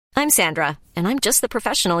I'm Sandra, and I'm just the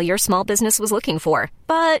professional your small business was looking for.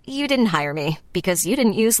 But you didn't hire me because you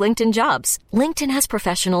didn't use LinkedIn Jobs. LinkedIn has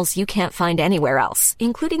professionals you can't find anywhere else,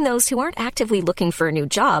 including those who aren't actively looking for a new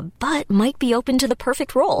job, but might be open to the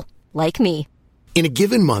perfect role, like me. In a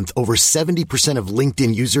given month, over 70% of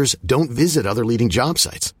LinkedIn users don't visit other leading job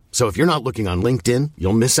sites. So if you're not looking on LinkedIn,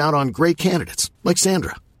 you'll miss out on great candidates like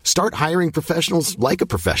Sandra. Start hiring professionals like a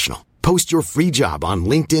professional. Post your free job on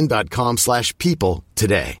linkedin.com/people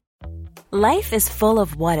today. Life is full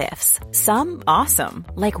of what-ifs. Some awesome,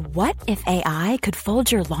 like what if AI could fold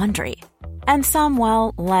your laundry? And some,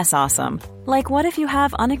 well, less awesome, like what if you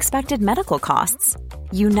have unexpected medical costs?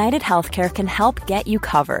 United Healthcare can help get you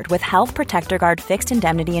covered with Health Protector Guard fixed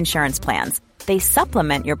indemnity insurance plans. They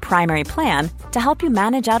supplement your primary plan to help you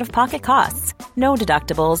manage out-of-pocket costs. No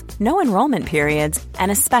deductibles, no enrollment periods,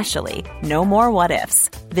 and especially no more what-ifs.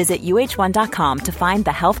 Visit uh1.com to find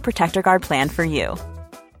the Health Protector Guard plan for you.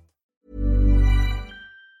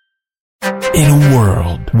 In a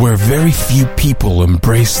world where very few people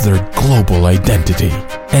embrace their global identity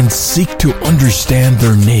and seek to understand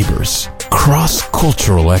their neighbors,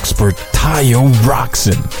 cross-cultural expert Tayo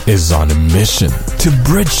Roxon is on a mission to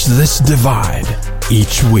bridge this divide.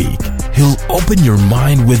 Each week, he'll open your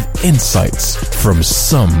mind with insights from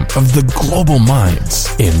some of the global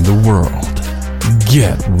minds in the world.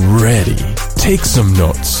 Get ready, take some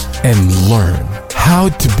notes, and learn how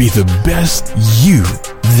to be the best you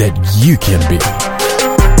that you can be.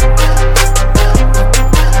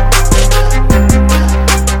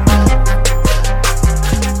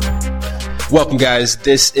 Welcome, guys.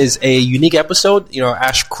 This is a unique episode.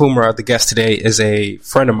 Ash Kumar, the guest today, is a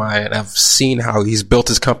friend of mine, and I've seen how he's built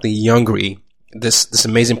his company, Youngry, this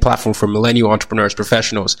amazing platform for millennial entrepreneurs,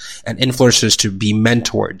 professionals, and influencers to be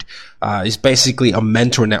mentored. It's basically a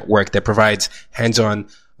mentor network that provides hands-on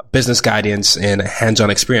business guidance and hands-on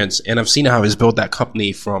experience. And I've seen how he's built that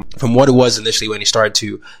company from what it was initially when he started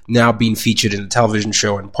to now being featured in a television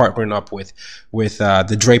show and partnering up with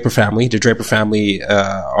the Draper family. The Draper family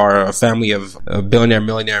are a family of billionaire,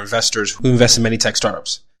 millionaire investors who invest in many tech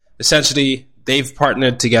startups. Essentially, they've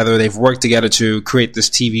partnered together. They've worked together to create this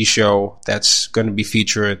TV show that's going to be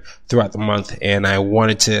featured throughout the month. And I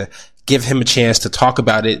wanted to give him a chance to talk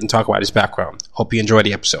about it and talk about his background. Hope you enjoy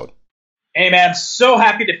the episode. Hey, man, so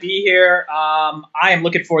happy to be here. I am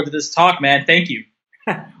looking forward to this talk, man. Thank you.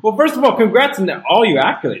 Well, first of all, congrats on all your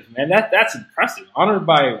accolades, man. That's impressive. Honored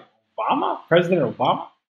by Obama, President Obama.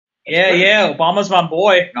 Yeah, Obama's my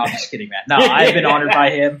boy. No, I'm just kidding, man. No, I've been honored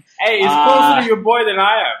by him. Hey, he's closer to your boy than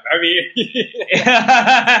I am. I mean,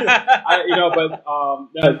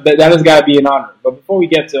 that has got to be an honor. But before we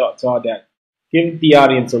get to all that, give the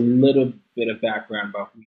audience a little bit of background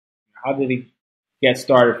about who you are. How did he get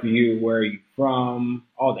started for you? Where are you from?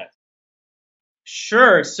 All that.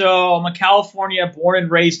 Sure. So I'm a California born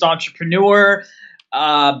and raised entrepreneur.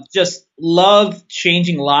 Just love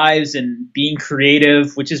changing lives and being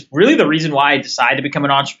creative, which is really the reason why I decided to become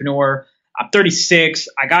an entrepreneur. I'm 36.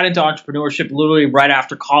 I got into entrepreneurship literally right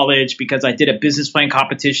after college because I did a business plan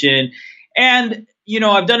competition. And,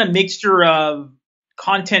 I've done a mixture of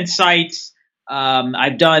content sites.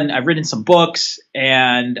 I've written some books,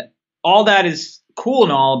 and all that is cool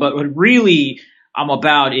and all, but what really I'm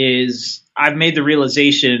about is I've made the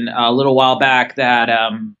realization a little while back that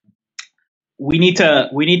we need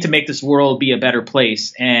to make this world be a better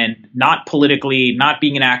place, and not politically, not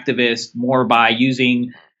being an activist, more by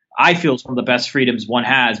using, I feel, some of the best freedoms one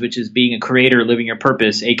has, which is being a creator, living your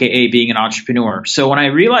purpose, aka being an entrepreneur. So when I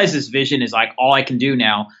realized this vision is like all I can do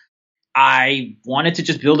now, I wanted to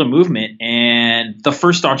just build a movement, and the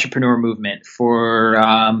first entrepreneur movement for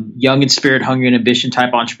young in spirit, hungry, and ambition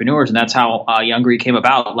type entrepreneurs. And that's how Youngry came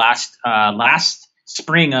about last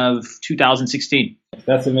spring of 2016.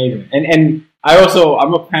 That's amazing. And I'm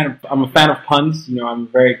a fan of puns. I'm a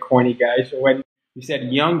very corny guy. So when you said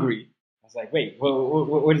Youngry, I was like, wait,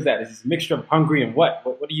 what is that? Is this a mixture of hungry and what?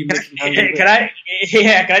 What are you mixing hungry with? Can I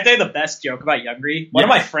tell you the best joke about Youngry? One of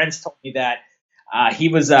my friends told me that he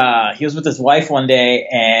was with his wife one day,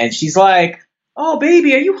 and she's like, "Oh,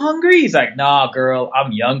 baby, are you hungry?" He's like, "Nah, girl,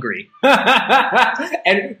 I'm Youngry."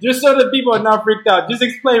 And just so that people are not freaked out, just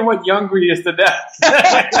explain what Youngry is to them.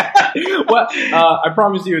 I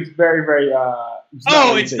promise you, it's very, very.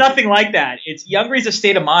 It's nothing like that. Youngry is a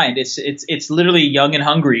state of mind. It's literally young and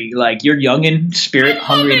hungry. Like you're young in spirit,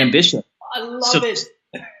 hungry and ambition. I love it.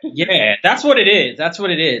 Yeah, that's what it is.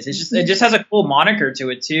 It just has a cool moniker to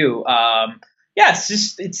it too.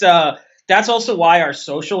 That's also why our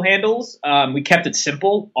social handles, we kept it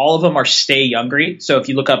simple. All of them are Stay Youngry. So if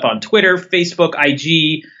you look up on Twitter, Facebook,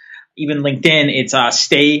 IG, even LinkedIn, it's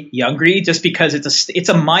Stay Youngry, just because it's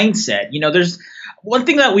a mindset. You know, there's one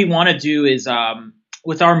thing that we want to do is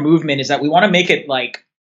with our movement is that we want to make it like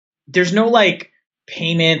there's no like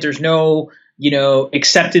payment, there's no, you know,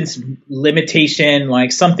 acceptance limitation.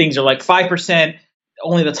 Like some things are like 5%,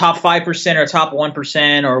 only the top 5% or top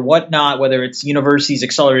 1% or whatnot, whether it's universities,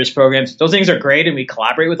 accelerators programs. Those things are great and we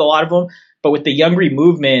collaborate with a lot of them. But with the Youngry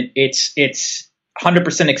movement, it's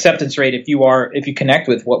 100% acceptance rate if you connect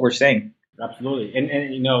with what we're saying. Absolutely.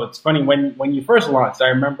 And you know, it's funny when you first launched, I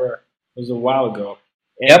remember it was a while ago.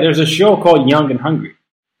 Yep. There's a show called Young and Hungry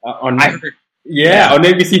on Yeah. on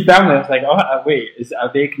ABC Family. I was like, oh wait,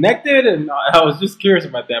 are they connected? And I was just curious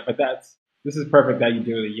about that. But this is perfect that you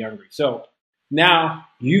do it at Youngry. So now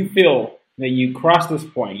you feel that you crossed this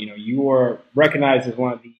point. You know, you were recognized as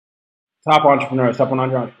one of the top 100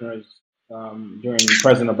 entrepreneurs during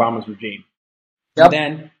President Obama's regime. Yep. And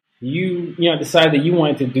then you decided that you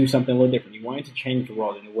wanted to do something a little different. You wanted to change the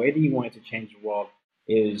world, and the way that you wanted to change the world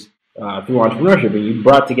is through entrepreneurship. And you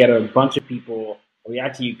brought together a bunch of people.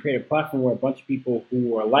 You created a platform where a bunch of people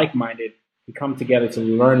who are like-minded can come together to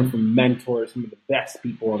learn from mentors, some of the best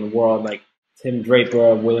people in the world, like Tim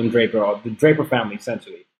Draper, William Draper, the Draper family,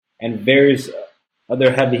 essentially, and various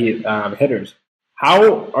other heavy hitters.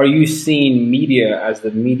 How are you seeing media as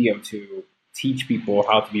the medium to teach people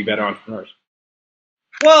how to be better entrepreneurs?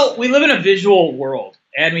 Well, we live in a visual world,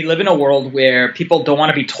 and we live in a world where people don't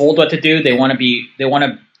want to be told what to do. They want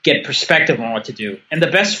to get perspective on what to do. And the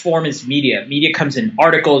best form is media. Media comes in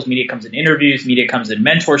articles, media comes in interviews, media comes in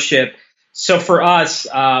mentorship. So for us,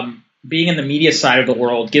 being in the media side of the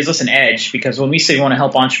world gives us an edge, because when we say we want to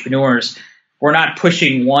help entrepreneurs, we're not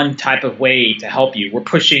pushing one type of way to help you. We're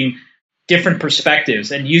pushing different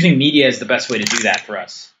perspectives, and using media is the best way to do that for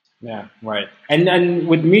us. Yeah, right. And then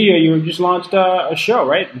with media, you just launched a show,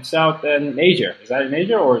 right, in South and Asia. Is that in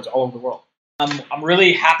Asia or it's all over the world? I'm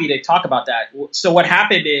really happy to talk about that. So what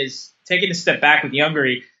happened is, taking a step back with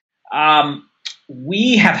Youngry,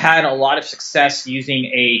 we have had a lot of success using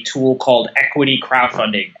a tool called equity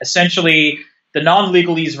crowdfunding. Essentially, the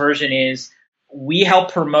non-legalese version is we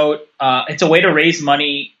help promote, it's a way to raise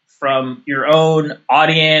money from your own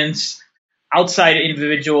audience, outside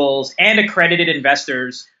individuals, and accredited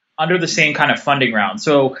investors under the same kind of funding round.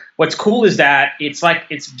 So what's cool is that it's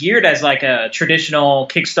geared as like a traditional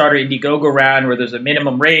Kickstarter, Indiegogo round where there's a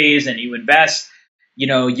minimum raise and you invest. You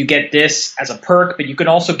know, you get this as a perk, but you can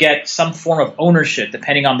also get some form of ownership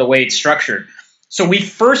depending on the way it's structured. So we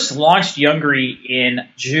first launched Youngry in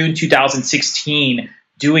June 2016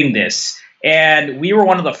 doing this. And we were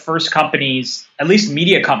one of the first companies, at least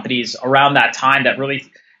media companies around that time, that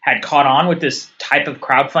really had caught on with this type of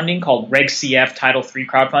crowdfunding called Reg CF Title III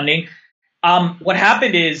crowdfunding. What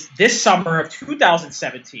happened is this summer of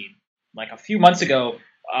 2017, like a few months ago,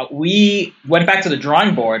 we went back to the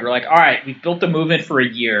drawing board. We're like, all right, we've built the movement for a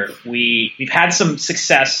year. We've had some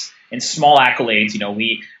success and small accolades. You know,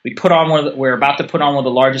 we put on we're about to put on one of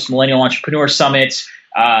the largest millennial entrepreneur summits.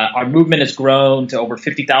 Our movement has grown to over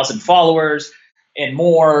 50,000 followers and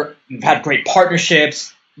more. We've had great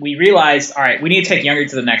partnerships. We realized, all right, we need to take Youngry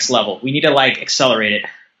to the next level. We need to accelerate it.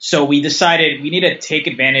 So we decided we need to take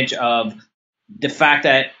advantage of the fact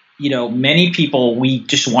that, you know, many people, we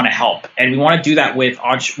just want to help, and we want to do that with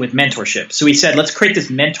mentorship. So we said, let's create this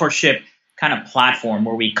mentorship kind of platform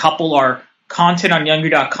where we couple our content on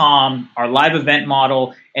Youngry.com, our live event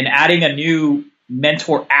model, and adding a new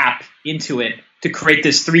mentor app into it to create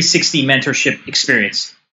this 360 mentorship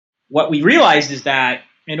experience. What we realized is that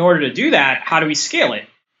in order to do that, how do we scale it?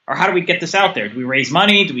 Or how do we get this out there? Do we raise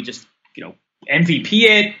money? Do we just, MVP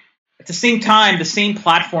it? At the same time, the same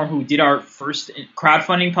platform who did our first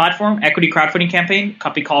crowdfunding platform, equity crowdfunding campaign, a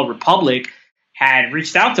company called Republic, had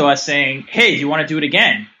reached out to us saying, hey, do you want to do it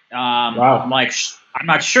again? Wow. I'm like, I'm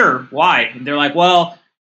not sure. Why? And they're like, well,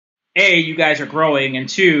 A, you guys are growing, and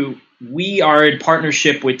two, we are in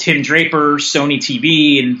partnership with Tim Draper, Sony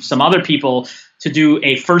TV, and some other people to do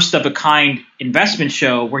a first-of-a-kind investment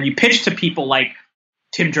show where you pitch to people like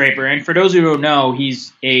Tim Draper. And for those who don't know,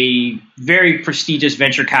 he's a very prestigious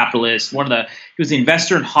venture capitalist. He was the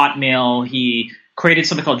investor in Hotmail. He created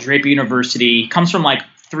something called Draper University. He comes from like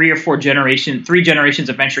three generations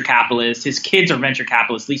of venture capitalists. His kids are venture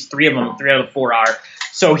capitalists, at least three out of the four are.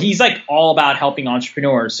 So he's like all about helping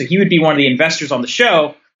entrepreneurs. So he would be one of the investors on the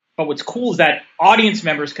show. But what's cool is that audience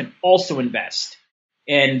members can also invest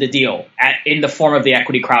in the deal in the form of the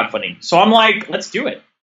equity crowdfunding. So I'm like, let's do it.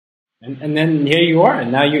 And then here you are,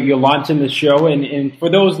 and now you're launching the show. And for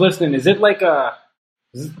those listening, is it like a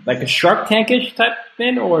Shark Tankish type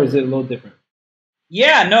thing, or is it a little different?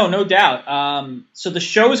 Yeah, no doubt. So the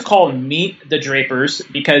show is called Meet the Drapers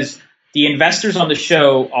because the investors on the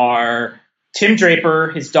show are Tim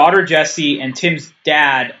Draper, his daughter Jessie, and Tim's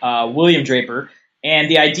dad, William Draper.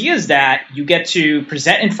 And the idea is that you get to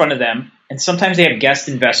present in front of them, and sometimes they have guest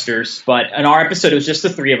investors, but in our episode, it was just the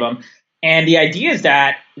three of them. And the idea is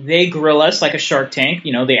that they grill us like a Shark Tank.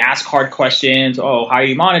 You know, they ask hard questions. Oh, how are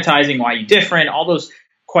you monetizing? Why are you different? All those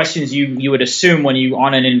questions you would assume when you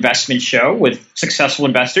on an investment show with successful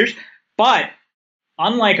investors. But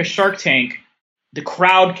unlike a Shark Tank, the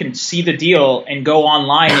crowd can see the deal and go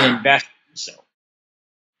online and invest. So,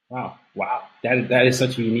 wow, that is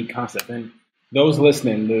such a unique concept. And those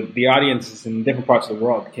listening, the audience is in different parts of the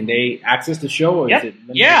world. Can they access the show? Or is it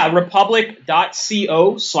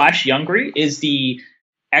republic.co/Youngry is the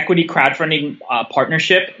equity crowdfunding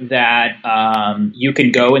partnership that you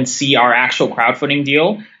can go and see our actual crowdfunding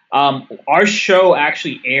deal. Our show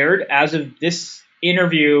actually aired as of this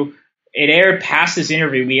interview. It aired past this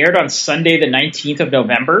interview. We aired on Sunday, the 19th of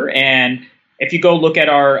November. And if you go look at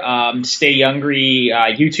our Stay Youngry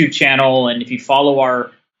YouTube channel, and if you follow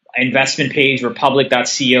our investment page,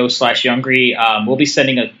 republic.co/Youngry, we'll be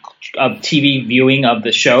sending a TV viewing of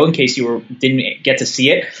the show in case you didn't get to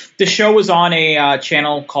see it. The show was on a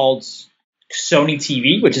channel called Sony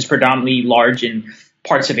TV, which is predominantly large in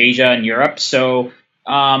parts of Asia and Europe. So,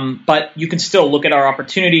 but you can still look at our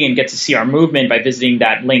opportunity and get to see our movement by visiting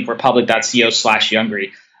that link,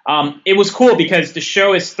 republic.co/Youngry. It was cool because the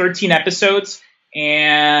show is 13 episodes.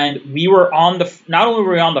 And we were not only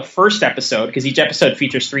were we on the first episode, because each episode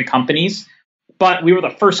features 3 companies, but we were the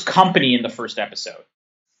first company in the first episode.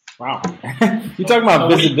 Wow. You're talking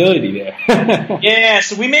about visibility there. Yeah,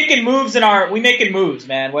 so we making moves, man.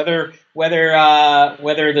 Whether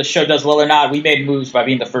the show does well or not, we made moves by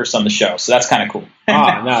being the first on the show. So that's kind of cool.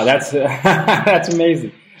 No, that's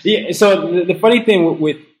amazing. Yeah, so the funny thing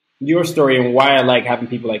with your story and why I like having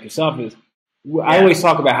people like yourself is I always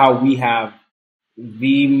talk about how we have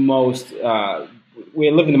the most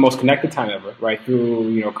we live in the most connected time ever, right?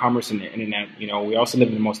 Through commerce and the internet. We also live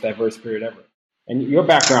in the most diverse period ever. And your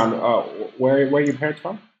background, where are your parents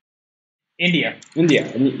from? India. And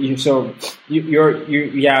you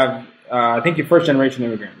have I think you're first generation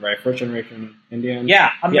immigrant, right? First generation Indian.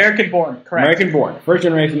 Yeah, American born, correct. American born, first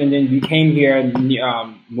generation Indian. You came here and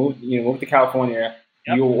moved to California.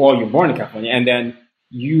 Yep. You're born in California, and then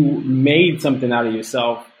you made something out of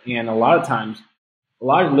yourself. And a lot of times, a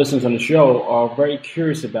lot of listeners on the show are very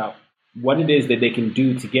curious about what it is that they can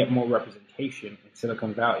do to get more representation in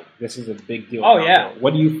Silicon Valley. This is a big deal. Oh, yeah.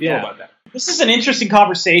 What do you feel about that? This is an interesting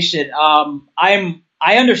conversation.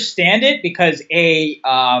 I understand it because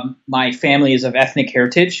my family is of ethnic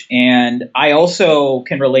heritage, and I also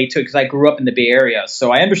can relate to it because I grew up in the Bay Area.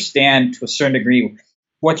 So I understand to a certain degree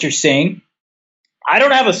what you're saying. I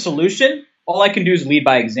don't have a solution. All I can do is lead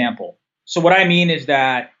by example. So what I mean is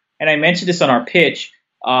that, and I mentioned this on our pitch,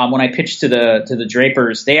 when I pitched to the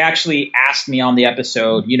Drapers, they actually asked me on the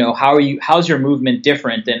episode, how's your movement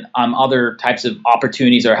different than other types of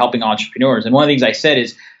opportunities that are helping entrepreneurs? And one of the things I said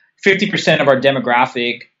is 50% of our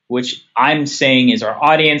demographic, which I'm saying is our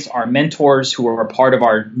audience, our mentors who are a part of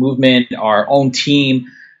our movement, our own team,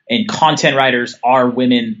 and content writers are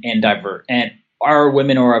women and are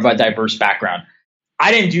women or of a diverse background.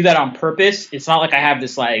 I didn't do that on purpose. It's not like I have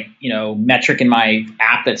this metric in my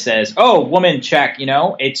app that says, oh, woman, check,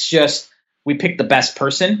 It's just we pick the best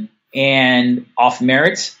person and off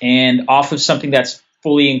merits and off of something that's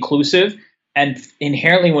fully inclusive. And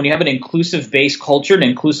inherently, when you have an inclusive-based culture, an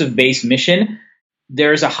inclusive-based mission,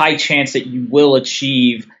 there's a high chance that you will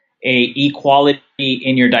achieve a equality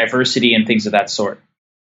in your diversity and things of that sort.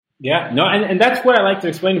 Yeah, no, and that's what I like to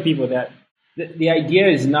explain to people, that the idea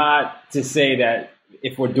is not to say that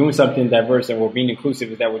if we're doing something diverse and we're being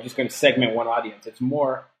inclusive, is that we're just going to segment one audience. It's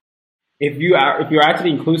more, if you're actually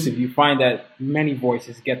inclusive, you find that many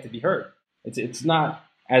voices get to be heard. It's not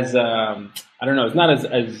as it's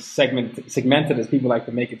not as segmented as people like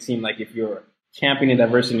to make it seem. Like if you're championing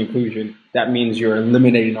diversity and inclusion, that means you're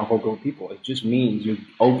eliminating a whole group of people. It just means you're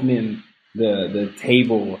opening the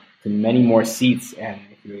table to many more seats, and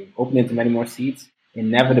if you open it to many more seats,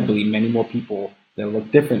 inevitably many more people that look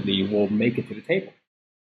differently will make it to the table.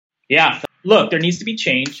 Yeah. Look, there needs to be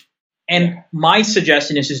change. And my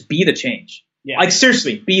suggestion is just be the change. Yeah. Like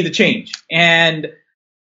seriously, be the change. And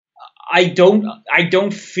I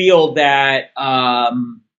don't feel that I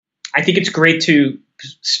think it's great to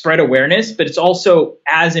spread awareness, but it's also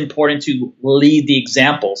as important to lead the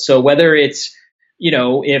example. So whether it's,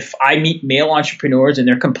 if I meet male entrepreneurs and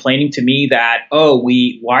they're complaining to me that,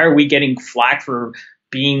 why are we getting flack for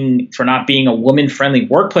not being a woman-friendly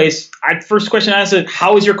workplace? First question I ask is,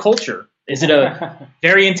 how is your culture? Is it a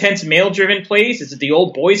very intense male-driven place? Is it the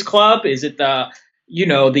old boys club? Is it the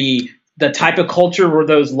type of culture where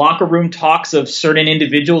those locker room talks of certain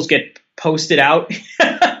individuals get posted out?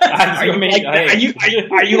 Are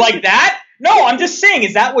you like that? No, I'm just saying,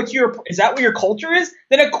 is that what your culture is?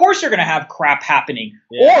 Then of course you're going to have crap happening.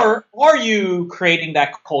 Yeah. Or are you creating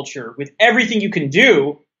that culture with everything you can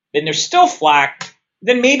do? Then there's still flack.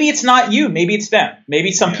 Then maybe it's not you. Maybe it's them.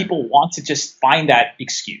 Maybe some people want to just find that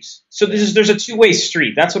excuse. So there's a two-way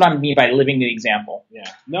street. That's what I mean by living the example.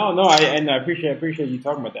 Yeah. No. I appreciate you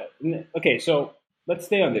talking about that. Okay, so let's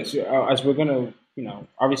stay on this as we're gonna,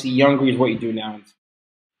 obviously Youngry is what you do now.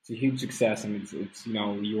 It's a huge success, and it's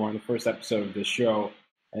you were on the first episode of this show,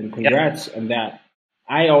 and congrats on that.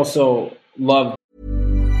 I also love.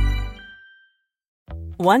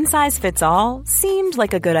 One size fits all seemed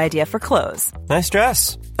like a good idea for clothes. Nice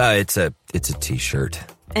dress. It's a t-shirt.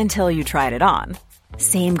 Until you tried it on.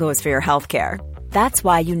 Same goes for your healthcare. That's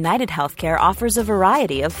why United Healthcare offers a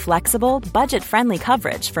variety of flexible, budget-friendly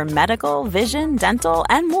coverage for medical, vision, dental,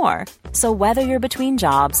 and more. So whether you're between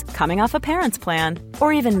jobs, coming off a parent's plan,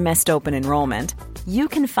 or even missed open enrollment, you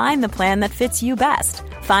can find the plan that fits you best.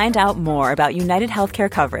 Find out more about United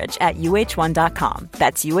Healthcare coverage at uh1.com.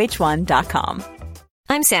 That's uh1.com.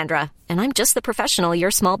 I'm Sandra, and I'm just the professional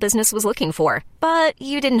your small business was looking for. But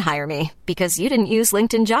you didn't hire me because you didn't use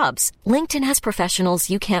LinkedIn Jobs. LinkedIn has professionals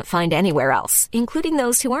you can't find anywhere else, including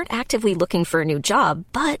those who aren't actively looking for a new job,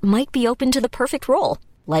 but might be open to the perfect role,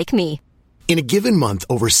 like me. In a given month,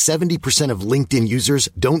 over 70% of LinkedIn users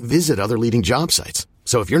don't visit other leading job sites.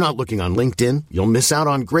 So if you're not looking on LinkedIn, you'll miss out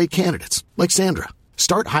on great candidates like Sandra.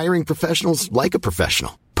 Start hiring professionals like a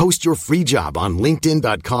professional. Post your free job on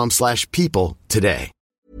linkedin.com/people today.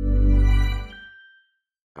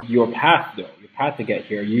 Your path to get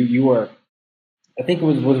here. You were, I think it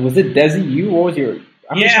was it Desi? What was your?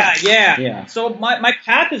 Yeah. So my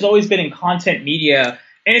path has always been in content media,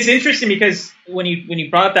 and it's interesting because when you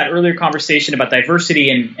brought up that earlier conversation about diversity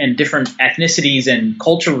and different ethnicities and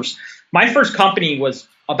cultures, my first company was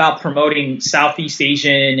about promoting Southeast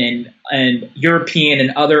Asian and European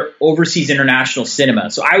and other overseas international cinema.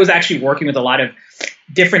 So I was actually working with a lot of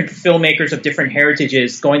different filmmakers of different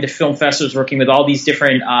heritages, going to film festivals, working with all these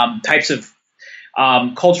different types of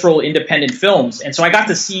cultural independent films. And so I got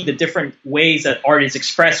to see the different ways that art is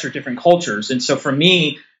expressed through different cultures. And so for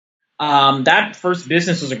me, that first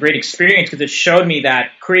business was a great experience because it showed me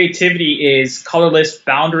that creativity is colorless,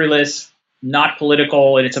 boundaryless, not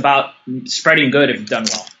political, and it's about spreading good if done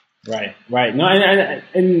well. Right. No,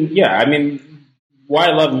 and yeah, I mean, why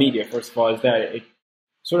I love media, first of all, is that it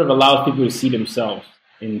sort of allows people to see themselves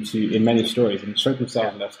in many stories and insert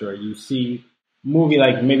themselves in that story. You see a movie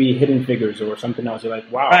like maybe Hidden Figures or something else, you're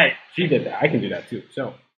like, wow, she did that. I can do that too.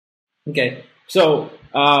 So, okay. So,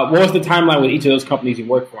 what was the timeline with each of those companies you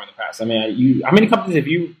worked for in the past? I mean, how many companies have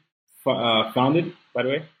you founded, by the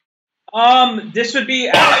way? This would be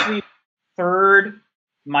actually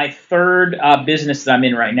my third business that I'm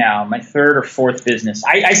in right now, my third or fourth business.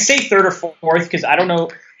 I say third or fourth because I don't know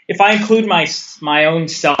if I include my own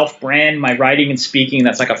self brand, my writing and speaking.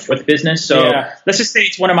 That's like a fourth business. So let's just say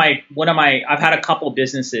it's one of my. I've had a couple of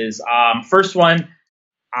businesses. First one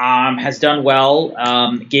has done well.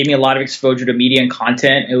 Gave me a lot of exposure to media and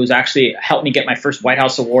content. It was actually helped me get my first White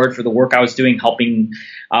House award for the work I was doing, helping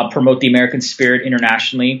promote the American spirit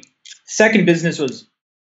internationally. Second business was,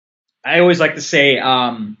 I always like to say,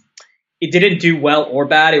 it didn't do well or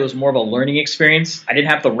bad. It was more of a learning experience. I didn't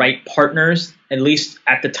have the right partners, at least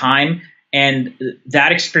at the time. And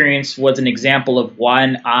that experience was an example of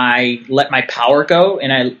when I let my power go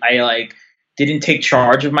and I didn't take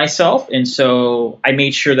charge of myself. And so I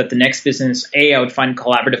made sure that the next business, A, I would find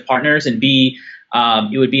collaborative partners, and B,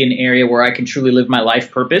 it would be an area where I can truly live my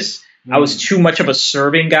life purpose. I was too much of a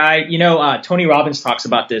serving guy. Tony Robbins talks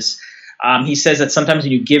about this. He says that sometimes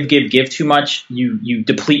when you give too much, you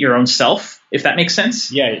deplete your own self, if that makes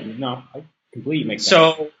sense. Yeah, no, I completely makes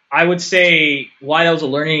sense. So I would say why that was a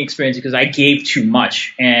learning experience because I gave too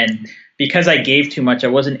much. And because I gave too much, I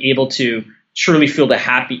wasn't able to truly feel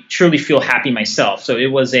happy myself. So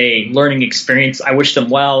it was a learning experience. I wish them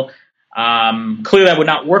well. Clearly I would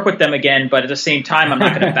not work with them again, but at the same time, I'm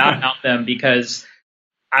not going to badmouth them because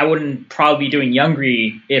I wouldn't probably be doing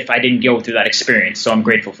Youngry if I didn't go through that experience. So I'm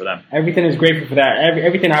grateful for them. Everything is grateful for that.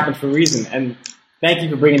 Everything happens for a reason. And thank you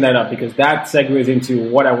for bringing that up because that segues into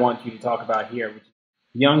what I want you to talk about here, which is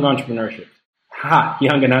young entrepreneurship.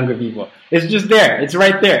 Young and hungry people. It's just there. It's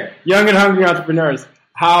right there. Young and hungry entrepreneurs.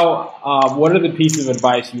 What are the pieces of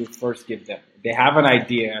advice you would first give them? They have an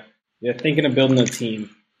idea. They're thinking of building a team.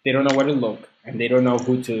 they don't know where to look and they don't know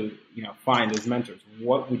who to find as mentors,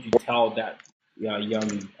 what would you tell that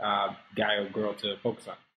young guy or girl to focus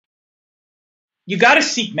on? You got to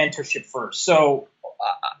seek mentorship first. So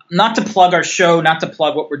not to plug our show, not to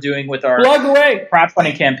plug what we're doing with our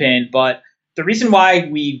crowdfunding campaign, but the reason why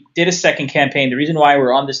we did a second campaign, the reason why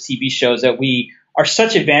we're on this TV show is that we are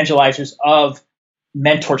such evangelizers of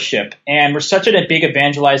mentorship, and we're such a big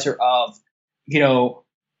evangelizer of,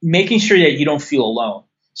 making sure that you don't feel alone.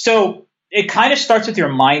 So it kind of starts with your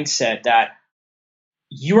mindset that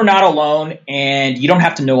you are not alone and you don't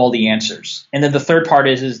have to know all the answers. And then the third part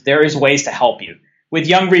is there is ways to help you. With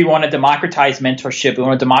Youngry, we want to democratize mentorship. We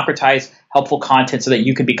want to democratize helpful content so that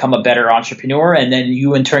you can become a better entrepreneur, and then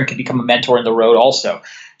you in turn can become a mentor in the road also.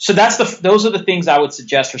 So those are the things I would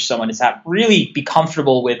suggest for someone, is that really be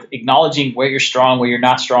comfortable with acknowledging where you're strong, where you're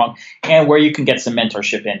not strong, and where you can get some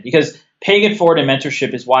mentorship in. Because paying it forward in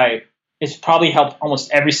mentorship is why it's probably helped almost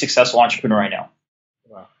every successful entrepreneur I know.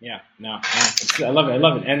 Wow. Yeah. No, I love it.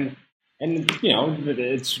 And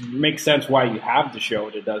it makes sense why you have the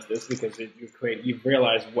show that does this, because you've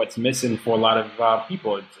realized what's missing for a lot of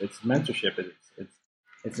people. It's mentorship.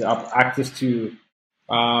 It's access to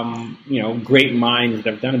great minds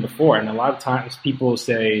that have done it before. And a lot of times people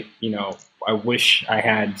say, I wish I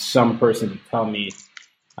had some person to tell me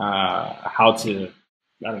how to,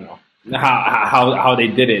 I don't know, how they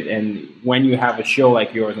did it. And when you have a show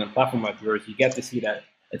like yours and a platform like yours, you get to see that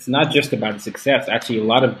it's not just about the success. Actually, a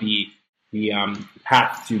lot of the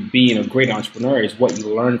path to being a great entrepreneur is what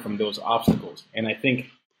you learn from those obstacles. And I think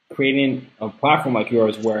creating a platform like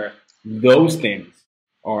yours where those things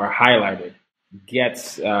are highlighted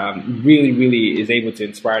gets really, really is able to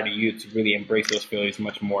inspire you to really embrace those failures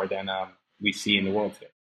much more than we see in the world today.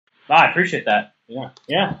 I appreciate that. Yeah.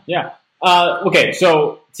 Okay,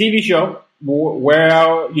 so TV show,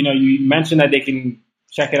 where you mentioned that they can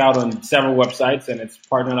check it out on several websites, and it's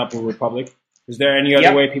partnered up with Republic. Is there any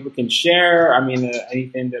other way people can share? I mean,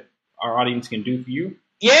 anything that our audience can do for you?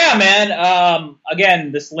 Yeah, man.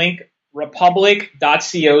 Again, this link,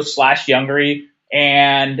 republic.co/Youngry,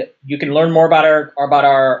 and you can learn more about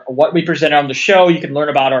our what we presented on the show. You can learn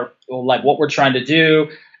about our what we're trying to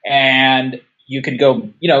do, and you can go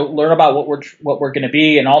learn about what we're going to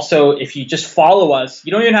be. And also, if you just follow us,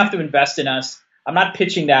 you don't even have to invest in us. I'm not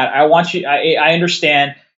pitching that. I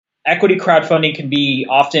understand. Equity crowdfunding can be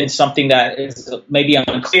often something that is maybe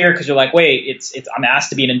unclear because you're like, wait, I'm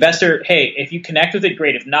asked to be an investor. Hey, if you connect with it,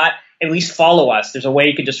 great. If not, at least follow us. There's a way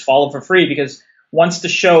you can just follow for free, because once the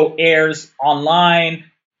show airs online,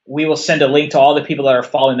 we will send a link to all the people that are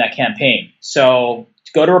following that campaign. So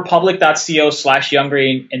go to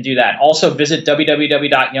republic.co/Youngry and do that. Also visit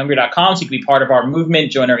www.youngry.com so you can be part of our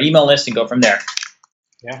movement, join our email list, and go from there.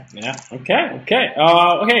 Yeah.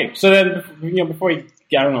 Okay. So then, before we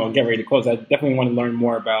get ready to close, I definitely want to learn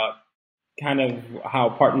more about kind of how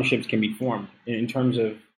partnerships can be formed in terms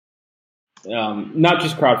of not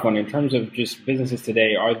just crowdfunding, in terms of just businesses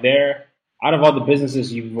today. Are there, out of all the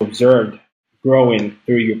businesses you've observed growing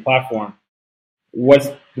through your platform, what's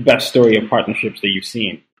the best story of partnerships that you've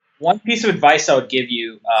seen? One piece of advice I would give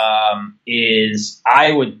you is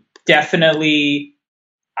I would definitely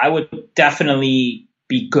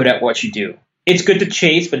be good at what you do. It's good to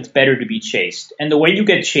chase, but it's better to be chased. And the way you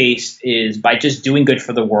get chased is by just doing good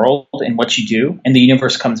for the world and what you do, and the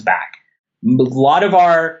universe comes back. A lot of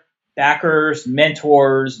our backers,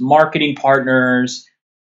 mentors, marketing partners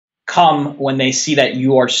come when they see that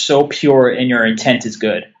you are so pure and your intent is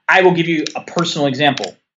good. I will give you a personal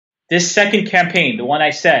example. This second campaign, the one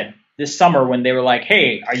I said this summer when they were like,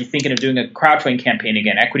 hey, are you thinking of doing a crowdfunding campaign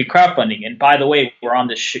again, equity crowdfunding? And by the way, we're on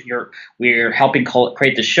this. We're helping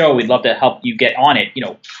create the show. We'd love to help you get on it.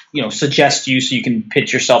 Suggest you so you can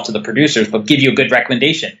pitch yourself to the producers, but give you a good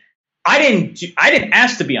recommendation. I didn't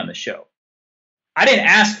ask to be on the show. I didn't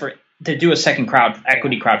ask to do a second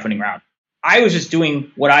equity crowdfunding round. I was just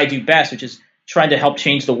doing what I do best, which is trying to help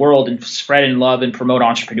change the world and spread and love and promote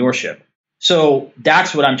entrepreneurship. So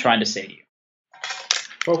that's what I'm trying to say to you.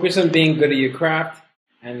 Focus on being good at your craft,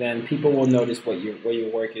 and then people will notice what your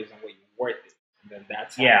work is and what your worth is. And then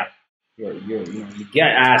that's how you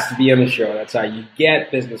get asked to be on the show. That's how you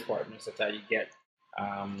get business partners. That's how you get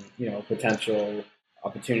potential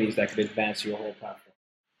opportunities that could advance your whole platform.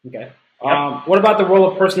 Okay. Yep. What about the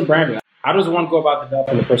role of personal branding? How does one go about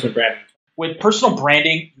developing the personal branding? With personal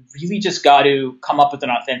branding, you really just got to come up with an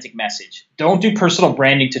authentic message. Don't do personal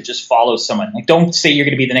branding to just follow someone. Like, don't say you're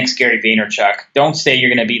going to be the next Gary Vaynerchuk. Don't say you're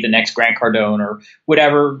going to be the next Grant Cardone or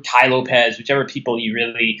whatever, Tai Lopez, whichever people you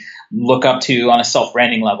really look up to on a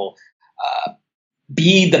self-branding level.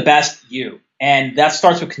 Be the best you. And that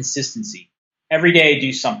starts with consistency. every day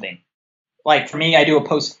do something. Like for me, I do a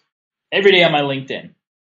post every day on my LinkedIn.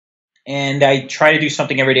 And I try to do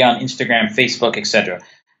something every day on Instagram, Facebook, etc.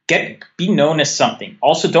 Be known as something.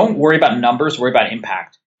 Also, don't worry about numbers, worry about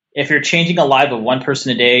impact. If you're changing a life of one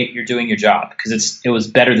person a day, you're doing your job because it was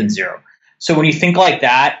better than zero. So when you think like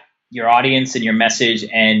that, your audience and your message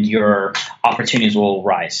and your opportunities will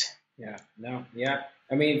rise. Yeah.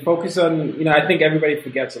 I mean, focus on, I think everybody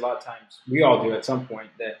forgets a lot of times. We all do at some point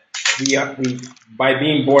that we by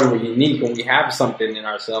being born, we're unique and we have something in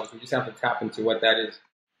ourselves. We just have to tap into what that is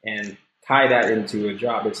and tie that into a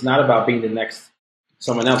job. It's not about being the next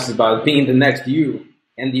someone else. It's about being the next you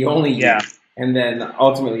and the only you. And then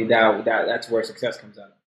ultimately that's where success comes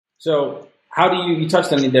out. So how do you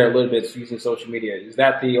touched on it there a little bit using social media. Is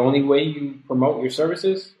that the only way you promote your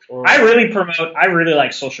services? Or? I really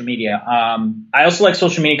like social media. I also like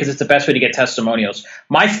social media because it's the best way to get testimonials.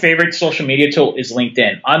 My favorite social media tool is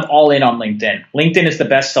LinkedIn. I'm all in on LinkedIn. LinkedIn is the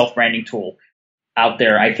best self-branding tool out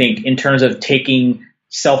there, I think, in terms of taking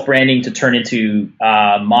self-branding to turn into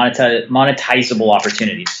monetizable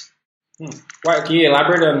opportunities. Why, can you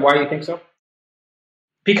elaborate on why you think so?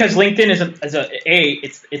 Because LinkedIn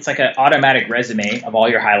it's like an automatic resume of all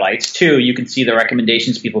your highlights. 2, you can see the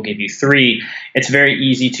recommendations people give you. 3, it's very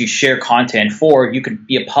easy to share content. 4, you could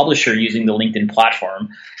be a publisher using the LinkedIn platform.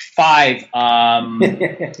 5,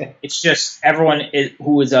 it's just everyone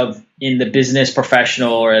who is in the business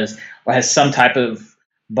professional or has some type of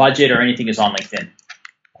budget or anything is on LinkedIn.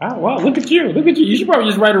 Oh, wow, look at you. You should probably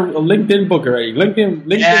just write a LinkedIn book already. LinkedIn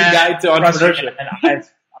Guide to Entrepreneurship.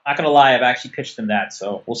 I'm not going to lie, I've actually pitched them that,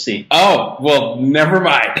 so we'll see. Oh, well, never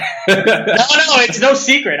mind. No, it's no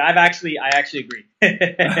secret. I actually agree.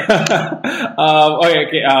 Okay.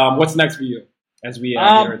 What's next for you? As we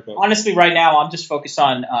honestly, right now, I'm just focused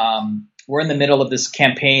on, we're in the middle of this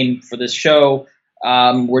campaign for this show.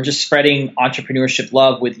 We're just spreading entrepreneurship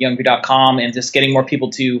love with Youngry.com and just getting more people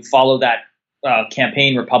to follow that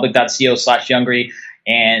campaign, republic.co/Youngry,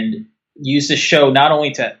 and use this show not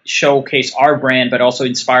only to showcase our brand, but also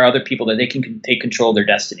inspire other people that they can take control of their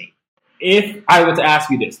destiny. If I were to ask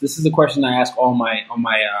you this is the question I ask all my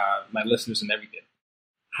listeners and everything.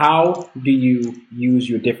 How do you use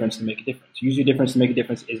your difference to make a difference? Use your difference to make a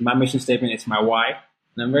difference is my mission statement. It's my why.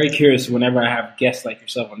 And I'm very curious whenever I have guests like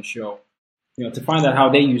yourself on the show, to find out how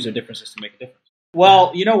they use their differences to make a difference.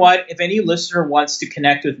 Well, you know what? If any listener wants to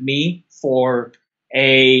connect with me for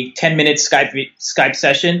a 10-minute Skype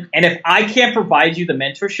session, and if I can't provide you the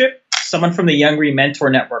mentorship, someone from the Youngry Mentor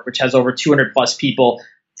Network, which has over 200 plus people,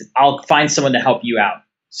 I'll find someone to help you out.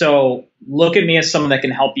 So look at me as someone that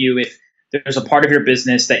can help you if there's a part of your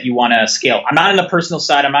business that you want to scale. I'm not on the personal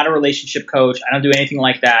side. I'm not a relationship coach. I don't do anything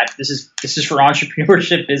like that. This is for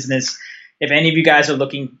entrepreneurship business. If any of you guys and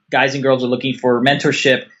girls are looking for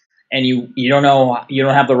mentorship and you don't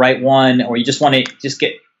have the right one, or you just want to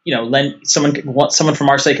get someone from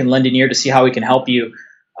our site can lend an ear to see how we can help you.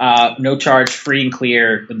 No charge, free and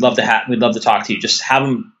clear. We'd love to talk to you. Just have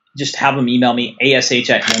them email me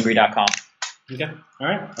ash@youngry.com. Okay. All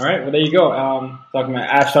right. Well, there you go. Talking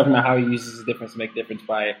about how he uses the difference to make a difference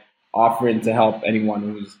by offering to help anyone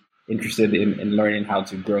who's interested in learning how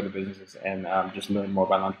to grow the businesses and just learn more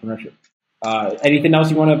about entrepreneurship. Anything else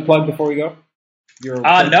you want to plug before we go?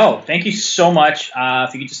 No, thank you so much.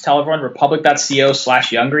 If you could just tell everyone,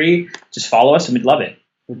 republic.co/Youngry, just follow us and we'd love it.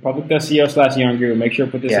 Republic.co/Youngry. We'll make sure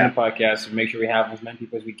to put this in the podcast. We'll make sure we have as many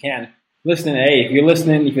people as we can. Listen, if you're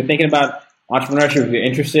thinking about entrepreneurship, if you're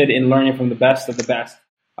interested in learning from the best of the best,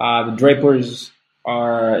 the Drapers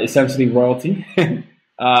are essentially royalty in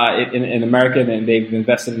America, and they've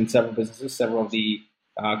invested in several businesses, several of the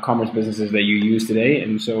commerce businesses that you use today.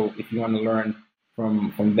 And so if you want to learn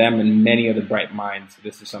from them and many other bright minds,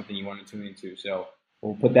 this is something you want to tune into. So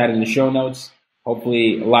we'll put that in the show notes.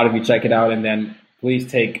 Hopefully a lot of you check it out, and then please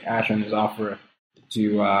take Ash on his offer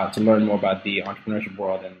to learn more about the entrepreneurship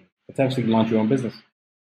world and potentially launch your own business.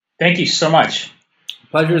 Thank you so much.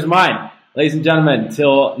 Pleasure is mine. Ladies and gentlemen,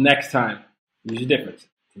 until next time, use your difference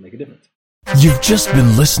to make a difference. You've just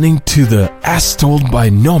been listening to the As Told by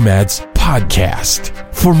Nomads podcast.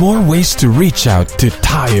 For more ways to reach out to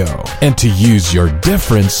Tayo and to use your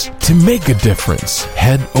difference to make a difference,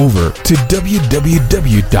 head over to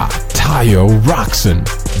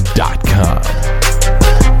www.tayoroxen.com.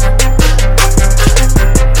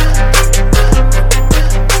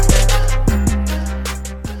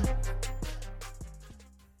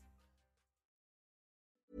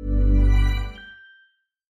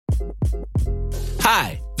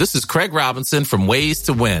 Hi, this is Craig Robinson from Ways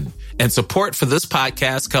to Win, and support for this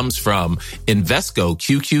podcast comes from Invesco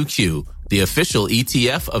QQQ, the official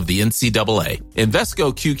ETF of the NCAA.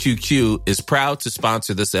 Invesco QQQ is proud to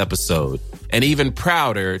sponsor this episode, and even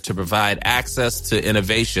prouder to provide access to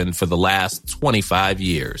innovation for the last 25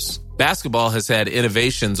 years. Basketball has had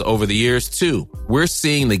innovations over the years, too. We're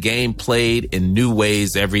seeing the game played in new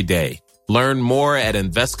ways every day. Learn more at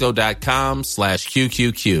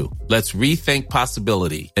Invesco.com/QQQ. Let's rethink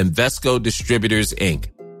possibility. Invesco Distributors, Inc.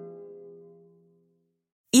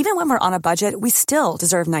 Even when we're on a budget, we still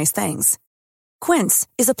deserve nice things. Quince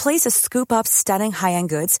is a place to scoop up stunning high-end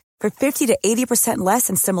goods for 50 to 80% less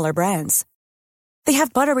than similar brands. They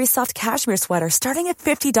have buttery soft cashmere sweaters starting at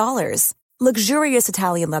 $50, luxurious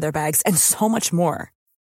Italian leather bags, and so much more.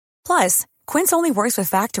 Plus, Quince only works with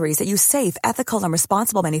factories that use safe, ethical, and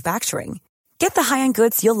responsible manufacturing. Get the high-end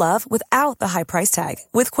goods you'll love without the high price tag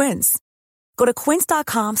with Quince. Go to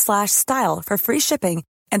quince.com/style for free shipping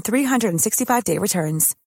and 365-day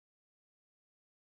returns.